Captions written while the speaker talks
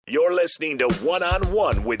You're listening to One on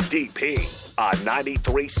One with DP on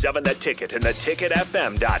 93.7 The Ticket and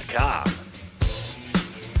theticketfm.com.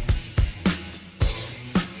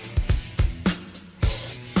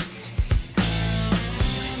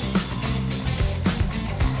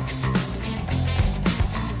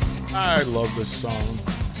 I love this song.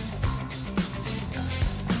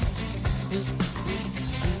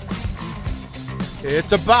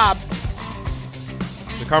 It's a bop.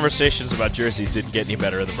 The conversations about jerseys didn't get any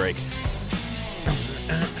better in the break.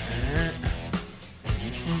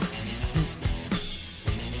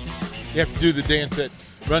 You have to do the dance that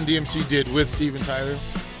Run DMC did with Steven Tyler.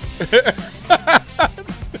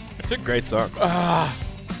 It's a great song.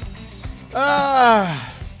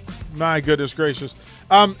 My goodness gracious.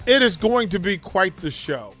 It is going to be quite the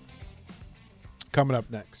show coming up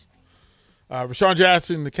next. Rashawn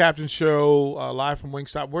Jackson, the Captain Show, live from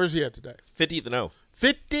Wingstop. Where's he at today? 50th and 0.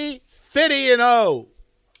 50 and 0.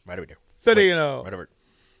 Right over there. 50 and 0. Right over.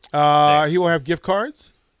 He will have gift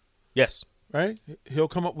cards, Yes. right? He'll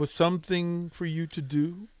come up with something for you to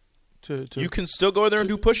do. You can still go in there and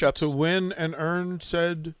do push-ups. To win and earn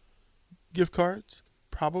said gift cards.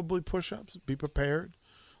 Probably push-ups. Be prepared.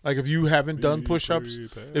 Like if you haven't done push-ups,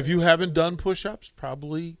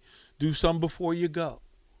 probably do some before you go.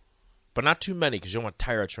 But not too many because you don't want to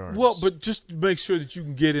tire out your arms. Well, but just make sure that you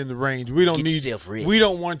can get in the range. We don't Get need. yourself ready. We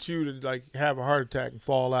don't want you to like have a heart attack and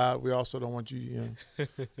fall out. We also don't want you.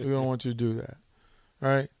 We don't want you to do that. All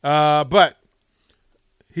right. But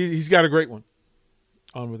he's got a great one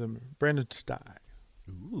on with him. Brandon Sty.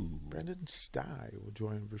 Ooh. Brandon Sty will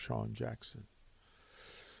join Rashawn Jackson.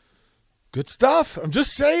 Good stuff. I'm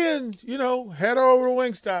just saying. Head over to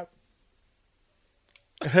Wingstop.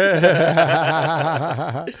 The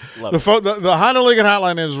Honda Lincoln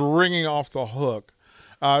hotline is ringing off the hook.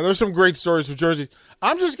 There's some great stories with Jersey.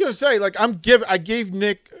 I'm just gonna say, I gave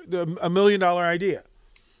Nick $1 million idea,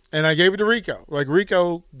 and I gave it to Rico. Like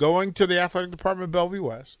Rico going to the athletic department of Bellevue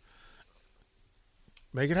West,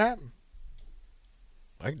 make it happen.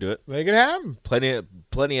 I can do it. Make it happen.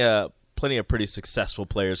 Plenty of pretty successful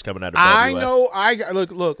players coming out of Bellevue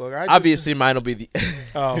West. Look. Obviously, mine will be the.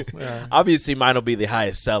 Yeah. Obviously, mine will be the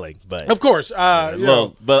highest selling, but Of course.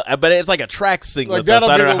 but it's like a track singlet, though, that'll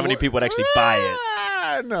so I don't be know the how many people would actually buy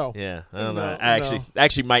it. No. Yeah, I don't No, know.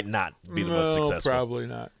 Actually might not be the most successful. Probably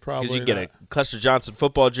not. Probably Because you can not. get a Cluster Johnson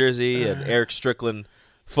football jersey and Eric Strickland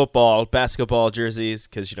basketball jerseys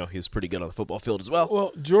because he was pretty good on the football field as well.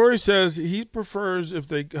 Well, Jory says he prefers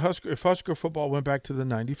if Husker football went back to the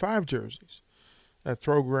 95 jerseys. That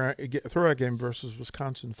throwback game versus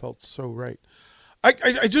Wisconsin felt so right.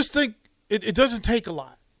 I just think it doesn't take a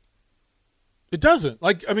lot. It doesn't.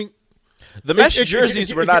 The mesh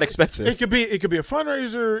jerseys were not expensive. It could be a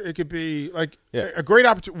fundraiser. It could be a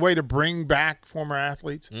great way to bring back former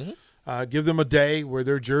athletes. Mm-hmm. Give them a day where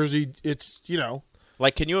their jersey. It's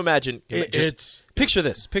can you imagine? Picture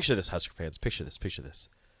this, Husker fans. Picture this.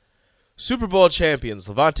 Super Bowl champions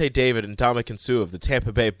Levante David and Ndamukong Suh of the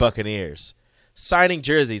Tampa Bay Buccaneers signing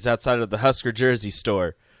jerseys outside of the Husker jersey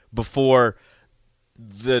store before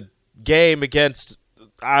the game against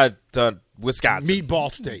Wisconsin.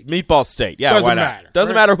 Meatball State. Yeah, Doesn't why not? matter.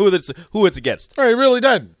 Doesn't Right? matter who it's against. All right, it really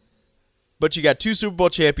doesn't. But you got two Super Bowl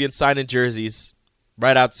champions signing jerseys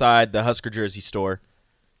right outside the Husker jersey store.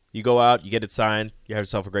 You go out, you get it signed, you have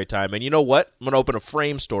yourself a great time. And you know what? I'm going to open a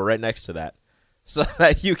frame store right next to that so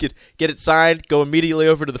that you could get it signed, go immediately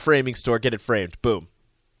over to the framing store, get it framed. Boom.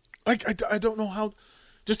 I don't know how.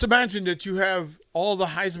 Just imagine that you have all the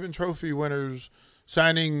Heisman Trophy winners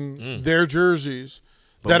signing their jerseys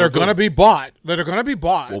that are going to be bought. Well,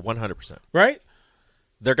 100%. Right?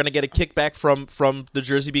 They're going to get a kickback from the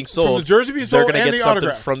jersey being sold. From the jersey being sold They're going and to the get something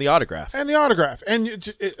autograph. from the autograph. And the autograph. And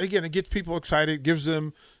it gets people excited, gives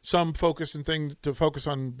them some focus and thing to focus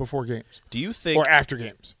on before games. Do you think or after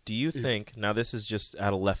games? Do you think, now this is just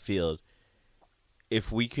out of left field,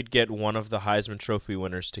 if we could get one of the Heisman Trophy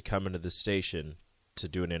winners to come into the station to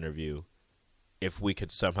do an interview, if we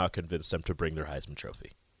could somehow convince them to bring their Heisman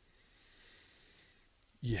Trophy?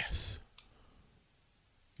 Yes.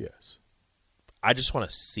 I just want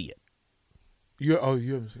to see it. You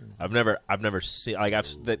haven't seen it. I've never seen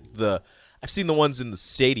I've seen the ones in the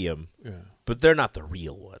stadium, but they're not the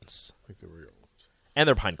real ones. Like the real ones. And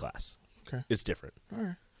they're pint glass. Okay. It's different. All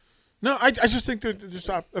right. No, I just think that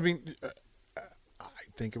I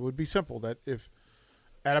think it would be simple that if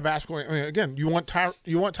at a basketball, again, you want Ty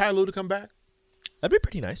Lue to come back? That'd be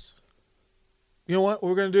pretty nice. You know what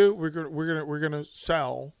we're gonna do? We're gonna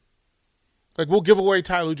sell. We'll give away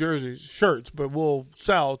Ty Lue jerseys, shirts, but we'll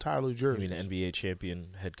sell Ty Lue jerseys. You mean NBA champion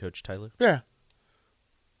head coach Ty Lue? Yeah.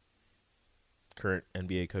 current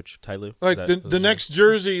NBA coach Ty Lue. Like the next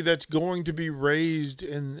jersey that's going to be raised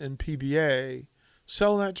in PBA,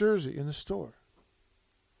 sell that jersey in the store.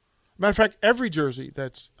 Matter of fact, every jersey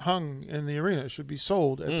that's hung in the arena should be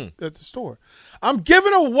sold at the store. I'm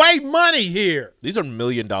giving away money here. These are $1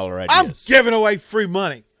 million ideas. I'm giving away free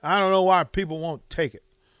money. I don't know why people won't take it.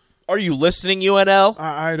 Are you listening, UNL?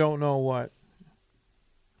 I don't know what.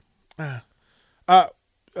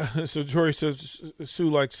 So Jory says Sue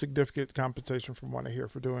likes significant compensation from what I hear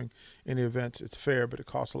for doing any events. It's fair, but it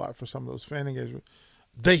costs a lot for some of those fan engagement.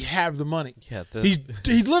 They have the money. Yeah,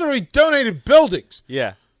 he literally donated buildings.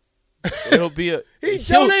 Yeah. It'll be he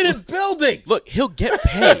donated buildings. Look, he'll get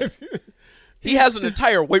paid. He has an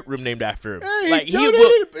entire weight room named after him. Hey, he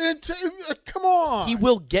will. Come on. He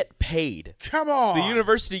will get paid. Come on. The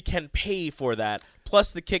university can pay for that,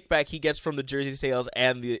 plus the kickback he gets from the jersey sales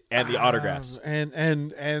and the autographs and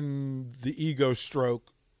the ego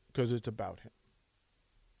stroke because it's about him.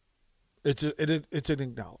 It's an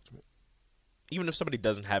acknowledgement. Even if somebody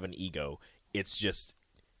doesn't have an ego, it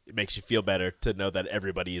makes you feel better to know that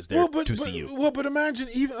everybody is there to see you. Well, but imagine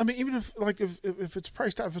even if it's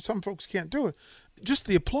priced out, for some folks can't do it, just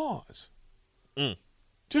the applause,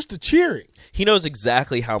 just the cheering. He knows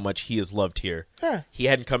exactly how much he is loved here. Yeah. He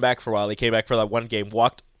hadn't come back for a while. He came back for that one game,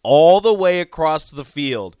 walked all the way across the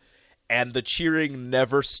field, and the cheering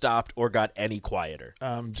never stopped or got any quieter.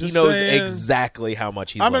 He knows exactly how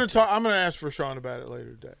much he's loved. I'm going to ask for Sean about it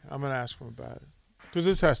later today. I'm going to ask him about it because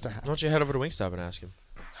this has to happen. Why don't you head over to Wingstop and ask him?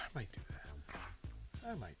 I might do that.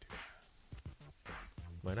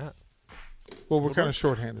 Why not? Well, we're kind of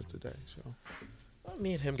shorthanded today, so. Well,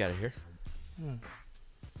 me and him got it here. Yeah.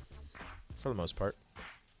 For the most part.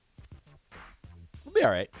 We'll be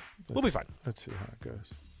all right. We'll be fine. Let's see how it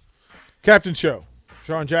goes. Captain Show.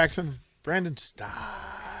 Sean Jackson, Brandon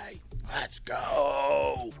Stein. Let's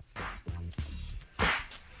go.